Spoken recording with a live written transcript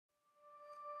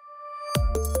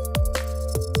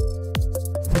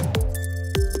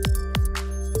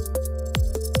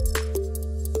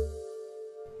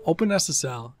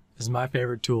OpenSSL is my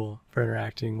favorite tool for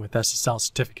interacting with SSL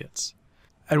certificates.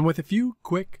 And with a few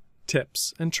quick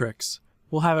tips and tricks,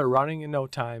 we'll have it running in no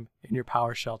time in your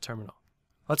PowerShell terminal.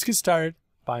 Let's get started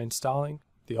by installing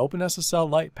the OpenSSL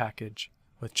Lite package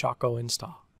with Choco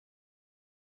install.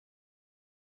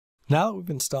 Now that we've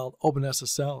installed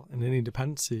OpenSSL and any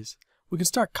dependencies, we can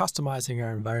start customizing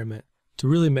our environment to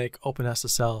really make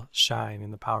OpenSSL shine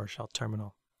in the PowerShell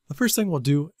terminal. The first thing we'll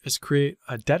do is create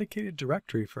a dedicated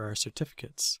directory for our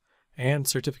certificates and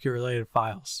certificate-related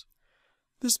files.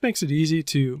 This makes it easy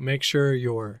to make sure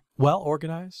you're well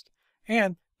organized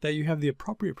and that you have the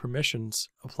appropriate permissions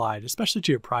applied, especially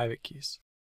to your private keys.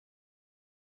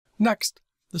 Next,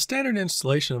 the standard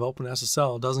installation of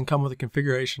OpenSSL doesn't come with a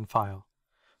configuration file.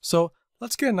 So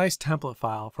let's get a nice template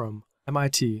file from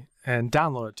MIT and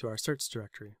download it to our certs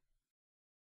directory.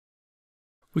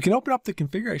 We can open up the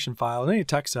configuration file in any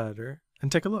text editor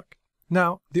and take a look.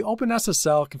 Now, the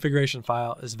OpenSSL configuration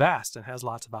file is vast and has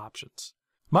lots of options.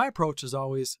 My approach is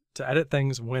always to edit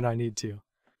things when I need to.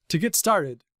 To get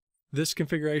started, this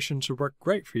configuration should work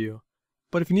great for you,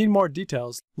 but if you need more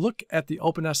details, look at the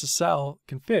OpenSSL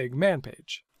config man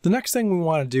page. The next thing we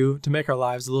want to do to make our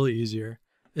lives a little easier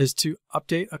is to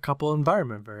update a couple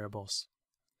environment variables.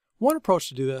 One approach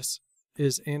to do this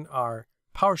is in our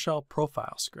PowerShell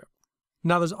profile script.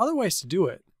 Now there's other ways to do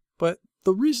it, but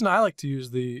the reason I like to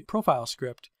use the profile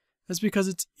script is because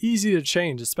it's easy to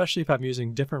change, especially if I'm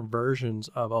using different versions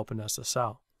of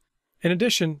OpenSSL. In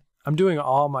addition, I'm doing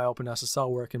all my OpenSSL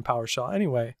work in PowerShell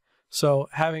anyway, so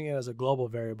having it as a global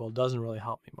variable doesn't really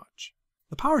help me much.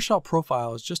 The PowerShell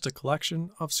profile is just a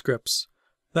collection of scripts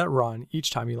that run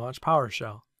each time you launch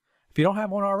PowerShell. If you don't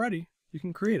have one already, you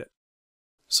can create it.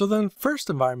 So then first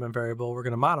environment variable we're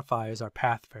going to modify is our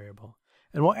path variable,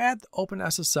 and we'll add the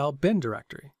OpenSSL bin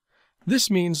directory.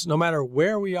 This means no matter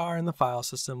where we are in the file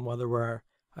system, whether we're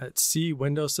at C,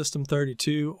 Windows System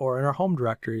 32, or in our home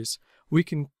directories, we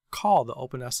can call the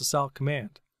OpenSSL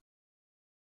command.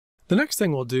 The next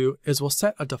thing we'll do is we'll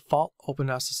set a default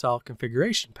OpenSSL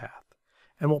configuration path,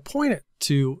 and we'll point it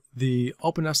to the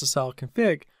OpenSSL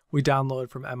config we downloaded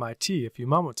from MIT a few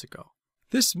moments ago.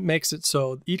 This makes it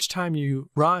so each time you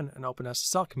run an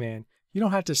OpenSSL command, you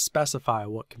don't have to specify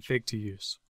what config to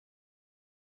use.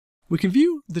 We can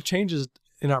view the changes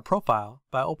in our profile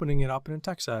by opening it up in a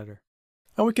text editor.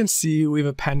 And we can see we've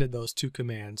appended those two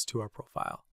commands to our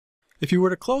profile. If you were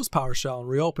to close PowerShell and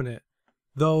reopen it,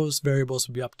 those variables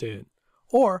would be updated.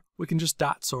 Or we can just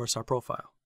dot source our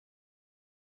profile.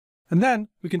 And then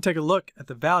we can take a look at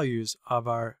the values of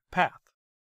our path.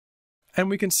 And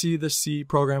we can see the C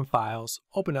program files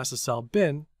OpenSSL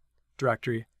bin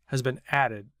directory has been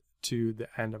added to the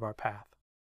end of our path.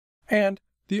 And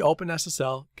the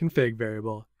OpenSSL config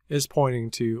variable is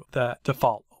pointing to the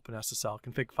default OpenSSL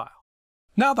config file.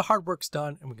 Now the hard work's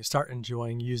done and we can start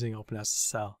enjoying using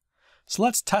OpenSSL. So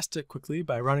let's test it quickly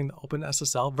by running the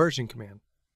OpenSSL version command.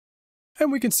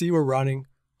 And we can see we're running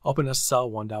OpenSSL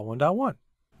 1.1.1.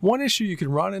 One issue you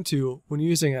can run into when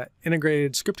using an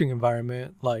integrated scripting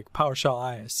environment like PowerShell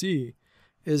ISE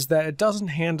is that it doesn't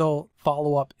handle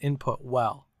follow-up input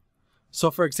well. So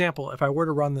for example, if I were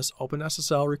to run this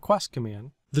OpenSSL request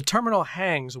command, the terminal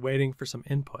hangs waiting for some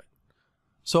input.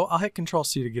 So I'll hit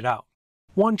Control-C to get out.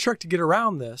 One trick to get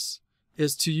around this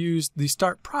is to use the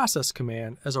start process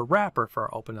command as a wrapper for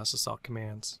our OpenSSL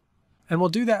commands. And we'll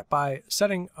do that by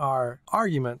setting our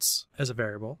arguments as a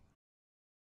variable,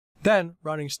 then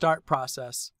running start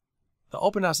process, the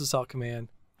OpenSSL command,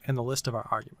 and the list of our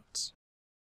arguments.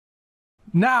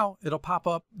 Now it'll pop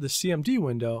up the CMD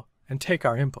window and take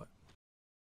our input.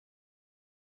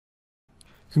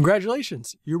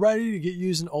 Congratulations, you're ready to get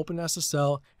using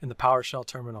OpenSSL in the PowerShell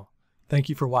terminal. Thank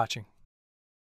you for watching.